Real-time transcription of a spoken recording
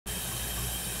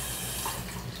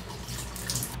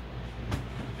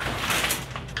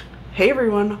Hey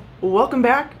everyone, welcome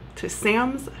back to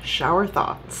Sam's Shower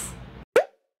Thoughts.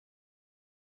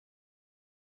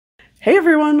 Hey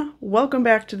everyone, welcome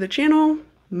back to the channel.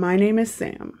 My name is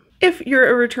Sam. If you're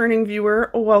a returning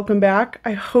viewer, welcome back.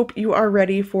 I hope you are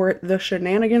ready for the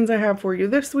shenanigans I have for you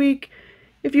this week.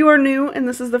 If you are new and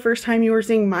this is the first time you are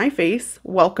seeing my face,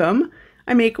 welcome.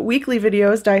 I make weekly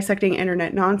videos dissecting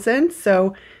internet nonsense,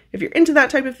 so if you're into that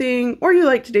type of thing or you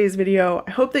like today's video,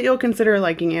 I hope that you'll consider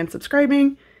liking and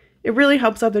subscribing. It really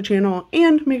helps out the channel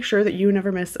and make sure that you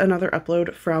never miss another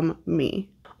upload from me.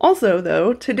 Also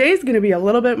though, today's going to be a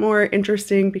little bit more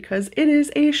interesting because it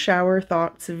is a shower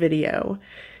thoughts video.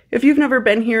 If you've never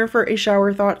been here for a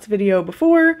shower thoughts video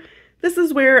before, this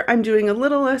is where I'm doing a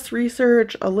little less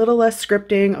research, a little less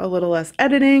scripting, a little less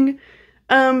editing,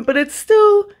 but it's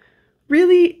still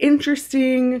really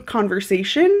interesting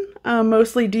conversation,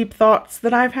 mostly deep thoughts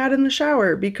that I've had in the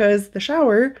shower, because the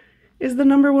shower is the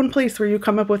 #1 place where you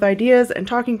come up with ideas and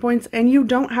talking points and you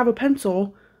don't have a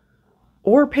pencil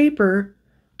or paper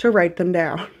to write them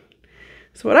down.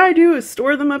 So what I do is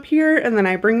store them up here and then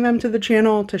I bring them to the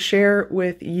channel to share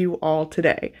with you all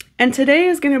today. And today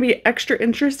is going to be extra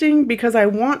interesting because I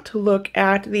want to look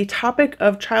at the topic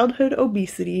of childhood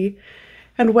obesity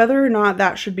and whether or not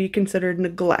that should be considered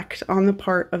neglect on the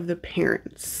part of the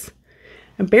parents.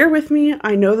 And bear with me,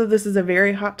 I know that this is a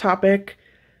very hot topic.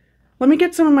 Let me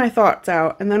get some of my thoughts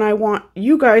out, and then I want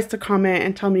you guys to comment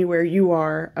and tell me where you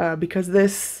are, because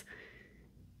this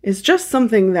is just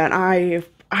something that I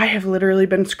have literally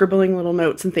been scribbling little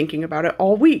notes and thinking about it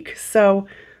all week. So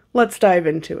let's dive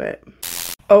into it.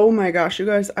 Oh my gosh, you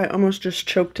guys, I almost just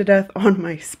choked to death on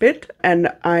my spit,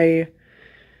 and I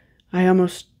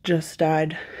almost just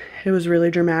died. It was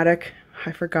really dramatic.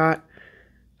 I forgot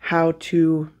how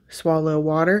to swallow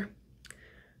water.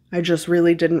 I just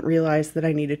really didn't realize that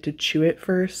I needed to chew it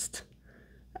first.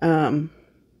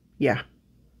 Yeah,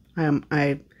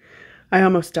 I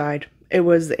almost died. It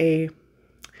was a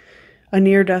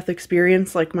near-death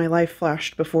experience, like my life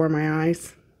flashed before my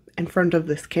eyes in front of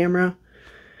this camera.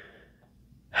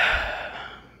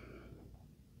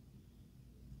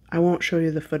 I won't show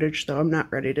you the footage though. I'm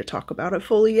not ready to talk about it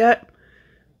fully yet.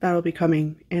 That'll be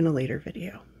coming in a later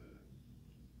video.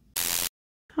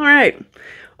 All right,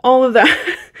 all of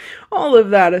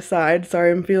that aside,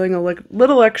 sorry, I'm feeling a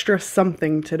little extra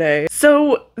something today.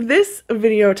 So this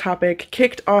video topic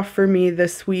kicked off for me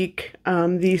this week,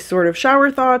 these sort of shower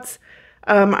thoughts.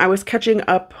 I was catching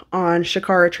up on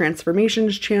Shakara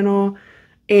Transformation's channel,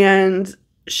 and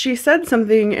she said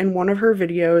something in one of her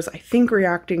videos, I think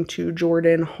reacting to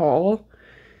Jordan Hall,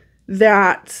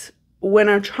 that when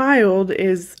a child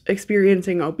is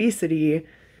experiencing obesity,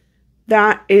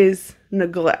 that is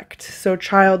neglect. So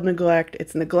child neglect,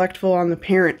 it's neglectful on the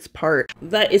parents' part.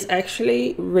 That is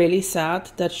actually really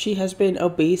sad that she has been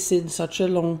obese since such a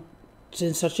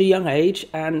young age,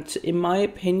 and in my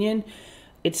opinion,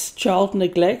 it's child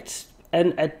neglect,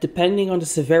 and depending on the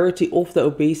severity of the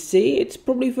obesity, it's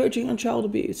probably verging on child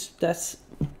abuse. That's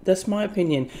my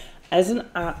opinion. As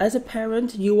a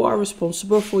parent, you are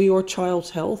responsible for your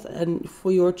child's health and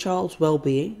for your child's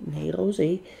well-being. Nee,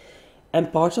 Rosie.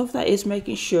 And part of that is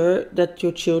making sure that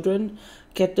your children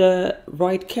get the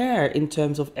right care in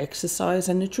terms of exercise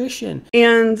and nutrition.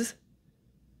 And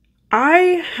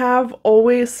I have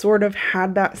always sort of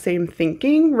had that same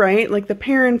thinking, right? Like the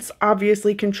parents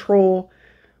obviously control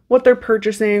what they're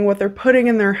purchasing, what they're putting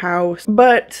in their house.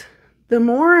 But the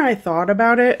more I thought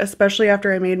about it, especially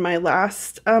after I made my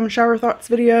last shower thoughts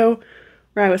video,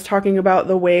 where I was talking about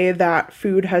the way that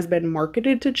food has been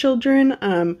marketed to children,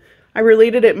 I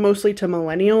related it mostly to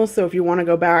millennials, so if you want to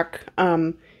go back,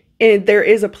 there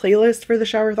is a playlist for the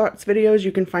shower thoughts videos,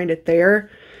 you can find it there.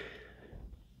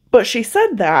 But she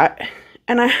said that,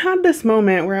 and I had this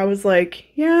moment where I was like,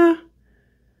 yeah,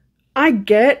 I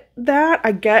get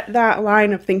that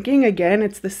line of thinking. Again,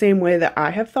 it's the same way that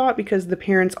I have thought because the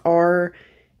parents are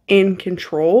in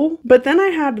control. But then I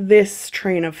had this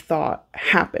train of thought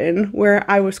happen where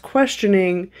I was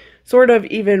questioning sort of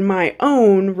even my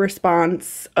own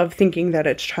response of thinking that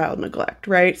it's child neglect,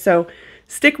 right? So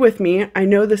stick with me. I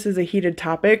know this is a heated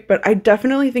topic, but I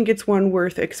definitely think it's one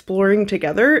worth exploring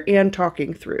together and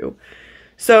talking through.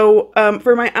 So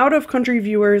for my out-of-country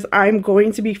viewers, I'm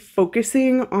going to be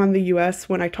focusing on the US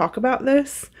when I talk about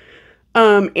this.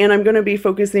 And I'm going to be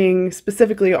focusing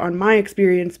specifically on my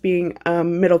experience being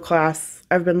middle class.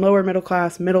 I've been lower middle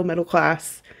class, middle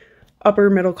class, upper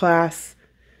middle class,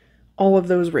 all of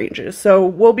those ranges. So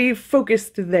we'll be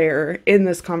focused there in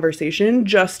this conversation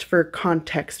just for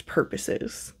context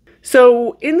purposes.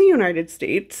 So in the United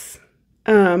States,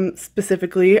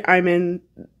 specifically, I'm in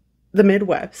the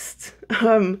Midwest.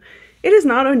 it is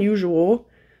not unusual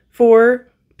for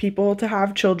people to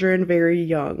have children very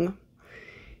young.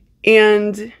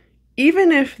 And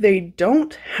even if they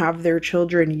don't have their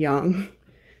children young,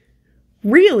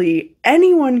 really,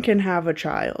 anyone can have a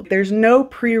child. There's no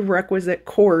prerequisite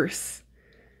course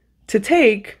to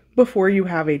take before you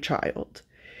have a child.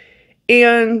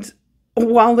 And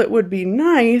while it would be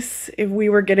nice if we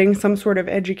were getting some sort of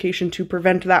education to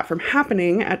prevent that from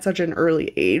happening at such an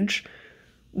early age,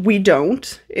 we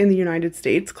don't in the United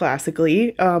States,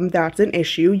 classically. That's an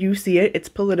issue. You see it. It's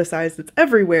politicized. It's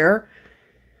everywhere.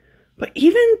 But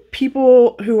even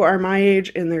people who are my age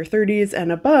in their 30s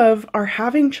and above are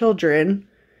having children,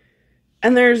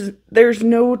 and there's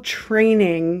no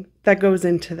training that goes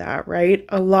into that, right?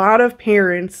 A lot of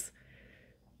parents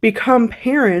become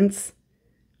parents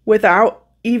without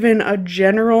even a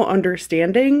general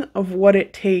understanding of what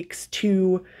it takes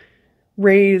to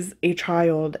raise a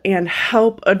child and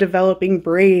help a developing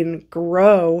brain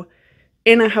grow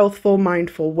in a healthful,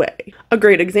 mindful way. A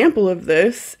great example of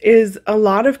this is a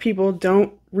lot of people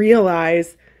don't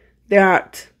realize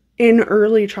that in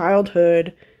early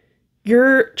childhood,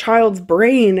 your child's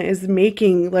brain is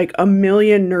making like 1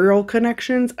 million neural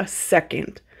connections a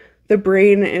second. The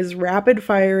brain is rapid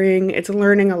firing, it's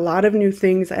learning a lot of new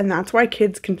things, and that's why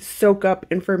kids can soak up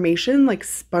information like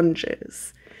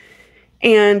sponges.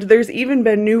 And there's even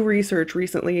been new research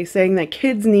recently saying that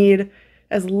kids need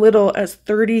as little as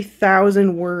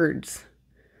 30,000 words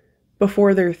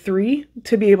before they're 3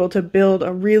 to be able to build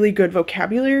a really good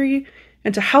vocabulary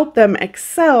and to help them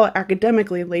excel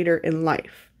academically later in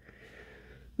life.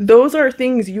 Those are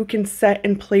things you can set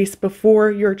in place before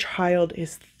your child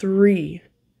is 3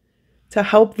 to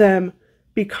help them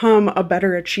become a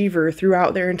better achiever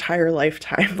throughout their entire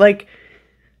lifetime. Like,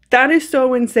 that is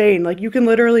so insane. Like, you can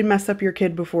literally mess up your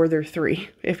kid before they're 3.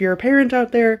 If you're a parent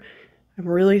out there, I'm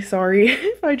really sorry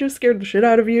if I just scared the shit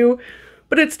out of you,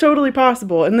 but it's totally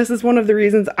possible. And this is one of the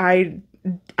reasons I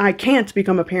can't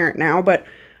become a parent now, but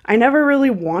I never really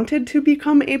wanted to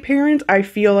become a parent. I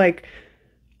feel like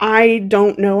I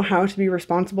don't know how to be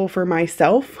responsible for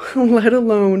myself, let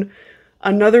alone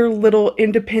another little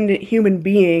independent human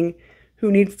being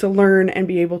who needs to learn and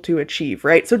be able to achieve,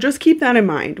 right? So just keep that in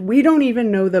mind. We don't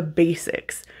even know the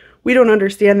basics. We don't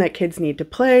understand that kids need to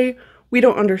play. We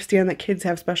don't understand that kids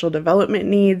have special development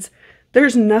needs.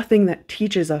 There's nothing that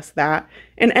teaches us that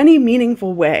in any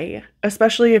meaningful way,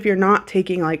 especially if you're not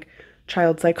taking like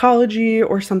child psychology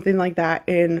or something like that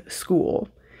in school,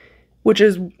 which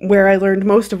is where I learned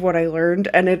most of what I learned,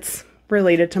 and it's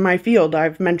related to my field.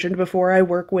 I've mentioned before I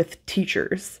work with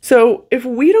teachers. So if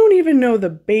we don't even know the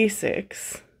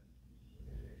basics,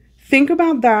 think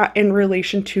about that in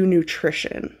relation to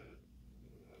nutrition.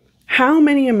 How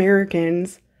many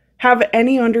Americans have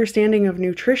any understanding of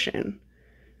nutrition?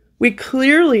 We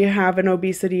clearly have an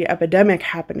obesity epidemic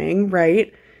happening,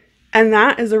 right? And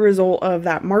that is a result of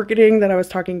that marketing that I was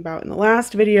talking about in the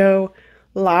last video,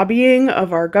 lobbying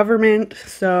of our government.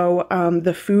 So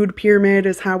the food pyramid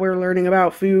is how we're learning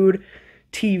about food.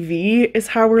 TV is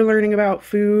how we're learning about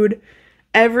food.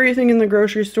 Everything in the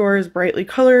grocery store is brightly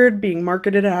colored, being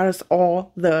marketed at us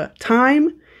all the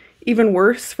time. Even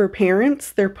worse for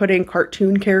parents, they're putting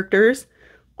cartoon characters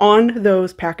on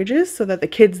those packages so that the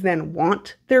kids then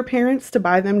want their parents to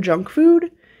buy them junk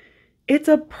food. It's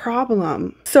a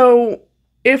problem. So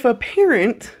if a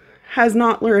parent has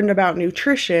not learned about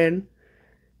nutrition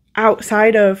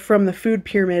outside of from the food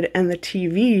pyramid and the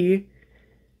TV,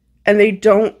 and they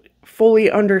don't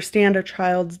fully understand a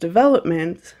child's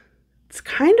development, it's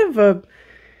kind of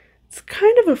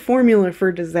a formula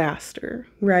for disaster,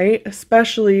 right?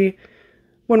 Especially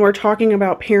when we're talking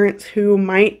about parents who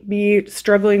might be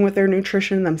struggling with their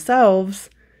nutrition themselves,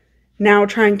 now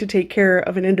trying to take care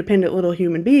of an independent little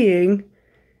human being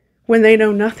when they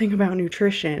know nothing about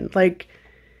nutrition. Like,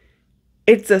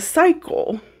 it's a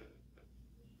cycle.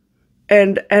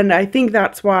 And I think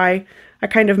that's why I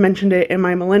kind of mentioned it in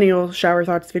my millennial shower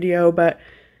thoughts video, but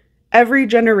every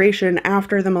generation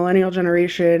after the millennial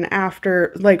generation,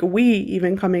 after, like, we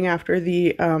even coming after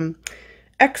the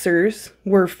Xers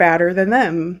were fatter than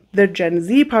them. The Gen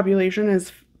Z population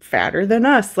is fatter than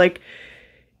us. Like,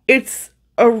 it's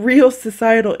a real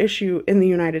societal issue in the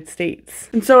United States.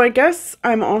 And so I guess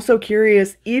I'm also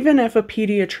curious, even if a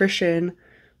pediatrician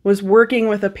was working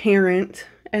with a parent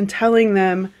and telling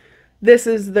them this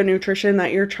is the nutrition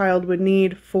that your child would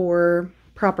need for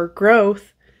proper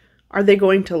growth, are they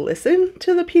going to listen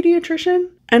to the pediatrician?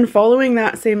 And following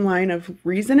that same line of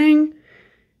reasoning,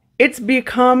 it's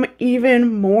become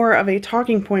even more of a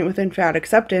talking point within fat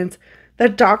acceptance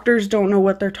that doctors don't know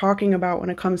what they're talking about when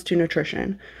it comes to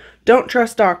nutrition. Don't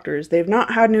trust doctors. They've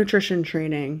not had nutrition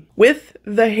training. With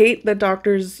the hate that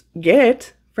doctors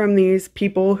get from these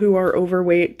people who are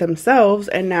overweight themselves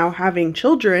and now having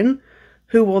children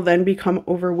who will then become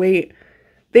overweight,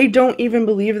 they don't even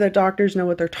believe that doctors know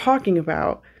what they're talking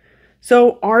about.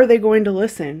 So are they going to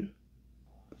listen?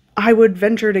 I would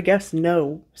venture to guess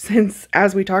no, since,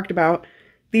 as we talked about,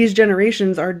 these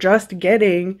generations are just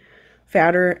getting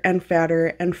fatter and fatter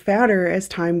and fatter as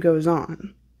time goes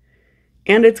on.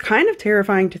 And it's kind of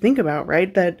terrifying to think about,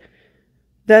 right? That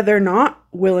they're not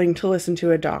willing to listen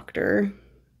to a doctor,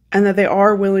 and that they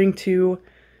are willing to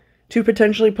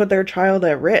potentially put their child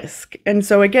at risk. And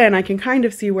so again, I can kind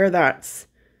of see where that's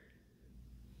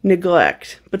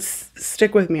neglect, but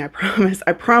stick with me. I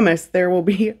promise there will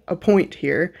be a point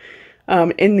here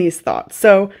in these thoughts.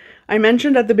 So I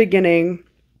mentioned at the beginning,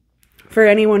 for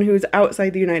anyone who's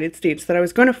outside the United States, that I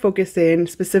was going to focus in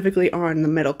specifically on the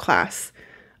middle class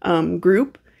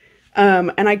group.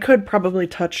 And I could probably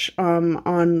touch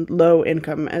on low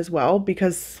income as well,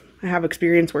 because I have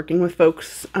experience working with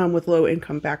folks with low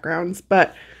income backgrounds.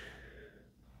 But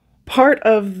part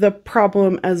of the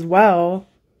problem as well,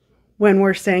 when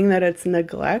we're saying that it's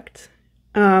neglect,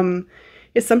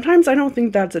 is sometimes I don't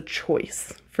think that's a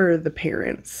choice for the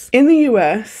parents. In the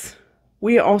US,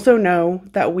 we also know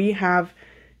that we have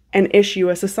an issue,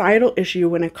 a societal issue,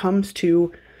 when it comes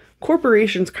to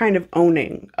corporations kind of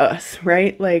owning us,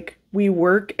 right? Like, we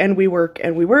work and we work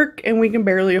and we work and we can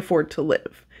barely afford to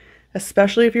live,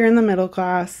 especially if you're in the middle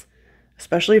class,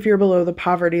 especially if you're below the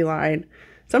poverty line.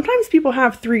 Sometimes people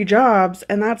have 3 jobs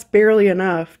and that's barely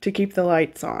enough to keep the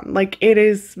lights on. Like, it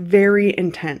is very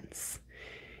intense.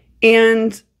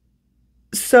 And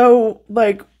so,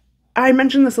 like, I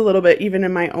mentioned this a little bit even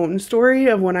in my own story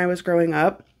of when I was growing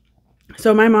up.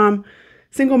 So my mom,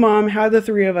 single mom, had the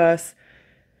 3 of us.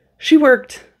 She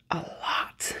worked a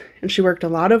lot, and she worked a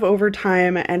lot of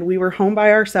overtime, and we were home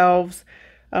by ourselves,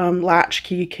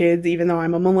 latchkey kids, even though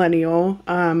I'm a millennial.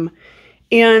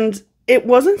 And it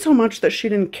wasn't so much that she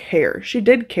didn't care. She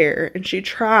did care, and she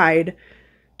tried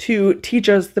to teach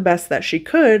us the best that she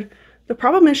could. The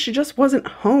problem is she just wasn't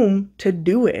home to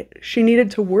do it. She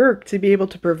needed to work to be able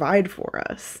to provide for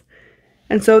us.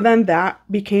 And so then that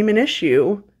became an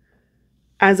issue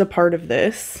as a part of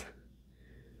this.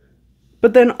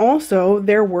 But then also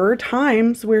there were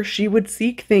times where she would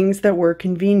seek things that were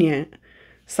convenient.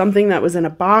 Something that was in a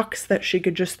box that she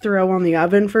could just throw on the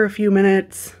oven for a few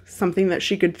minutes. Something that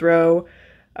she could throw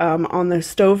on the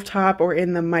stovetop or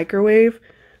in the microwave.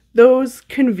 Those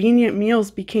convenient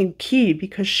meals became key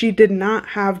because she did not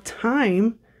have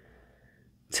time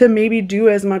to maybe do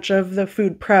as much of the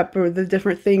food prep or the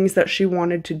different things that she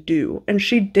wanted to do. And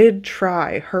she did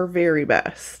try her very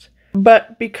best.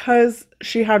 But because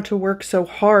she had to work so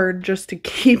hard just to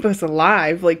keep us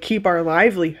alive, like keep our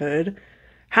livelihood,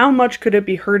 how much could it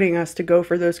be hurting us to go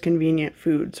for those convenient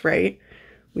foods, right?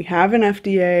 We have an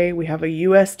FDA, we have a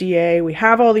USDA, we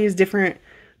have all these different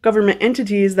government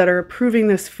entities that are approving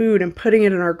this food and putting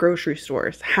it in our grocery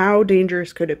stores. How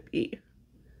dangerous could it be?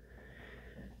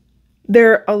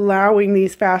 They're allowing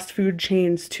these fast food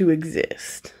chains to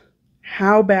exist.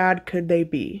 How bad could they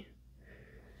be?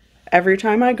 Every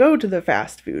time I go to the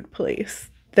fast food place,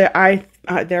 there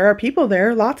are people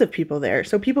there, lots of people there.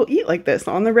 So people eat like this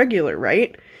on the regular,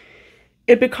 right?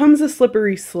 It becomes a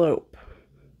slippery slope.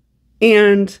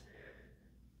 And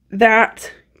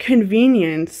that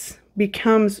convenience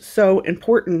becomes so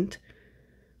important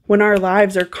when our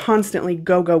lives are constantly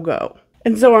go, go, go.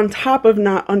 And so on top of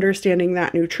not understanding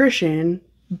that nutrition,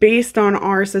 based on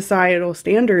our societal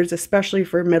standards, especially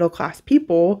for middle-class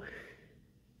people,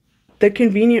 the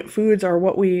convenient foods are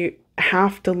what we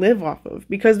have to live off of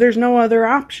because there's no other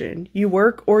option. You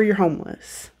work or you're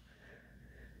homeless.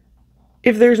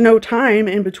 If there's no time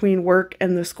in between work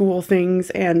and the school things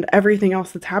and everything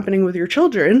else that's happening with your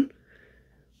children,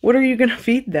 what are you going to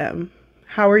feed them?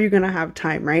 How are you going to have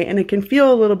time, right? And it can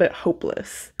feel a little bit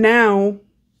hopeless. Now,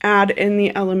 add in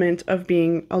the element of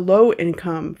being a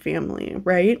low-income family,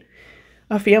 right?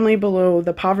 A family below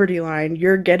the poverty line,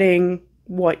 you're getting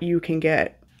what you can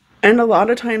get. And a lot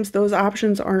of times those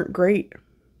options aren't great.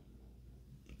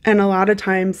 And a lot of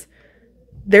times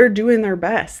they're doing their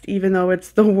best, even though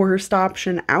it's the worst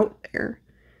option out there.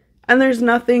 And there's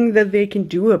nothing that they can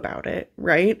do about it,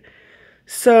 right?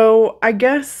 So I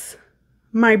guess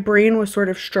my brain was sort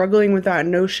of struggling with that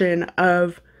notion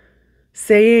of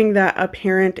saying that a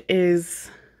parent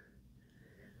is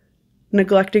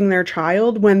neglecting their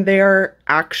child when they're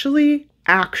actually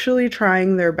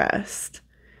trying their best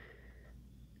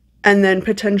and then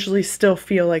potentially still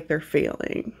feel like they're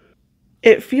failing.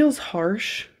 it feels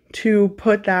harsh to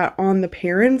put that on the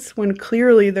parents when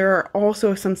clearly there are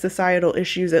also some societal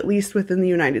issues, at least within the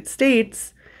United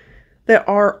States, that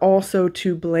are also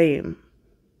to blame.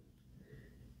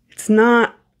 It's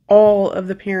not all of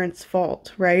the parents'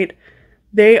 fault, right?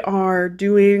 They are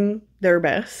doing their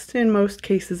best in most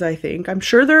cases, I think. I'm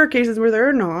sure there are cases where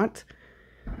they're not,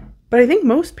 but I think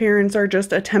most parents are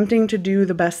just attempting to do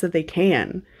the best that they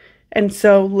can. And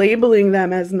so labeling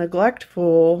them as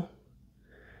neglectful,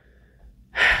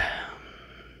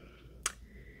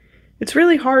 it's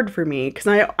really hard for me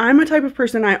because I'm a type of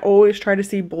person, I always try to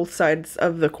see both sides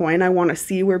of the coin. I want to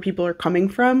see where people are coming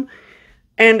from.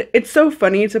 And it's so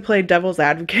funny to play devil's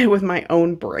advocate with my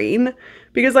own brain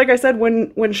because, like I said,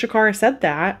 when Shakara said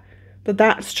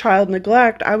that's child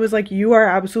neglect, I was like, you are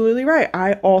absolutely right.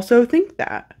 I also think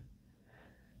that.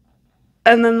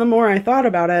 And then the more I thought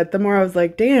about it, the more I was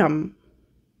like, damn,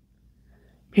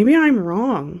 maybe I'm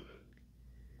wrong.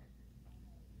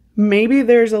 Maybe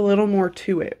there's a little more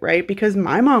to it, right? Because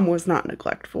my mom was not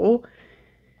neglectful.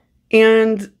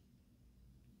 And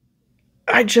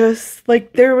I just,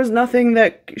 like, there was nothing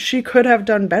that she could have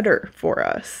done better for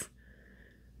us.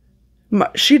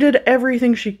 She did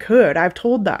everything she could. I've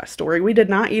told that story. We did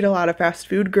not eat a lot of fast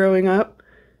food growing up.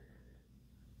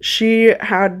 She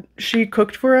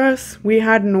cooked for us. We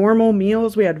had normal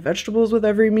meals. We had vegetables with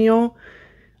every meal.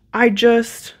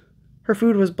 Her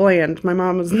food was bland. My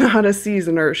mom was not a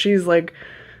seasoner. She's like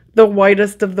the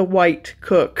whitest of the white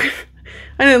cook.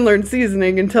 I didn't learn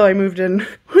seasoning until I moved in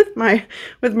with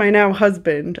my now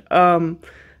husband.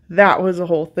 That was a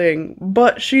whole thing.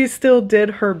 But she still did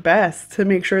her best to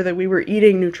make sure that we were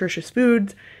eating nutritious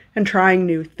foods and trying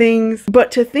new things.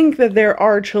 But to think that there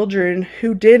are children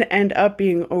who did end up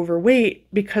being overweight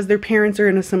because their parents are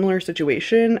in a similar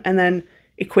situation and then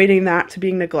equating that to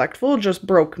being neglectful just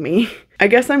broke me. I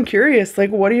guess I'm curious,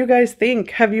 like, what do you guys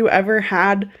think? Have you ever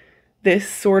had this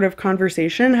sort of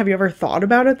conversation? Have you ever thought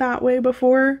about it that way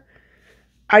before?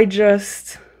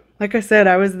 Like I said,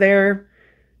 I was there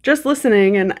just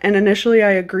listening and initially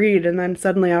I agreed, and then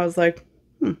suddenly I was like,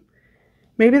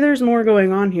 maybe there's more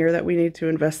going on here that we need to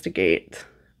investigate.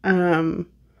 Because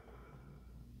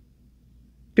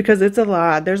it's a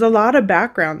lot. There's a lot of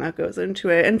background that goes into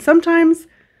it. And sometimes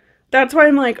that's why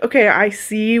I'm like, okay, I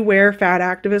see where fat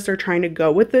activists are trying to go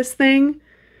with this thing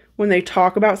when they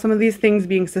talk about some of these things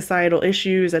being societal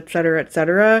issues, etc.,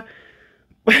 etc.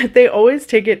 But they always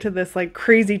take it to this like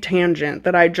crazy tangent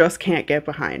that I just can't get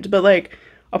behind. But like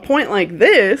a point like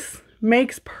this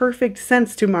makes perfect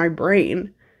sense to my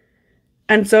brain.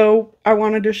 And so I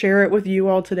wanted to share it with you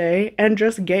all today and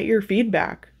just get your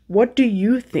feedback. What do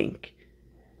you think?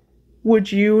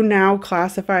 Would you now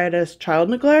classify it as child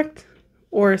neglect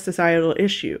or a societal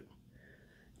issue?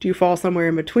 Do you fall somewhere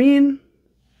in between?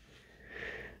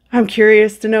 I'm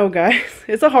curious to know, guys.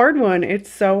 It's a hard one.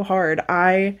 It's so hard.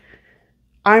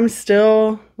 I'm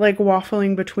still like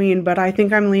waffling between, but I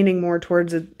think I'm leaning more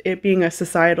towards it being a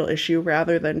societal issue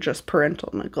rather than just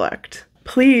parental neglect.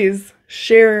 Please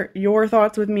share your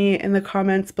thoughts with me in the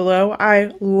comments below.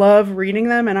 I love reading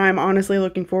them and I'm honestly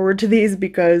looking forward to these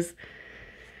because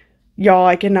y'all,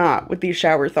 I cannot with these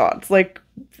shower thoughts. Like,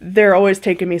 they're always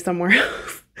taking me somewhere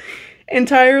else.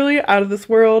 Entirely out of this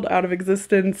world, out of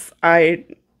existence.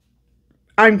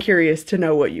 I'm curious to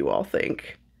know what you all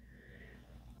think.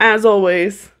 As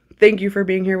always, thank you for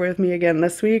being here with me again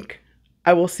this week.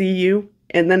 I will see you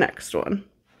in the next one.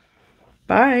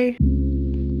 Bye.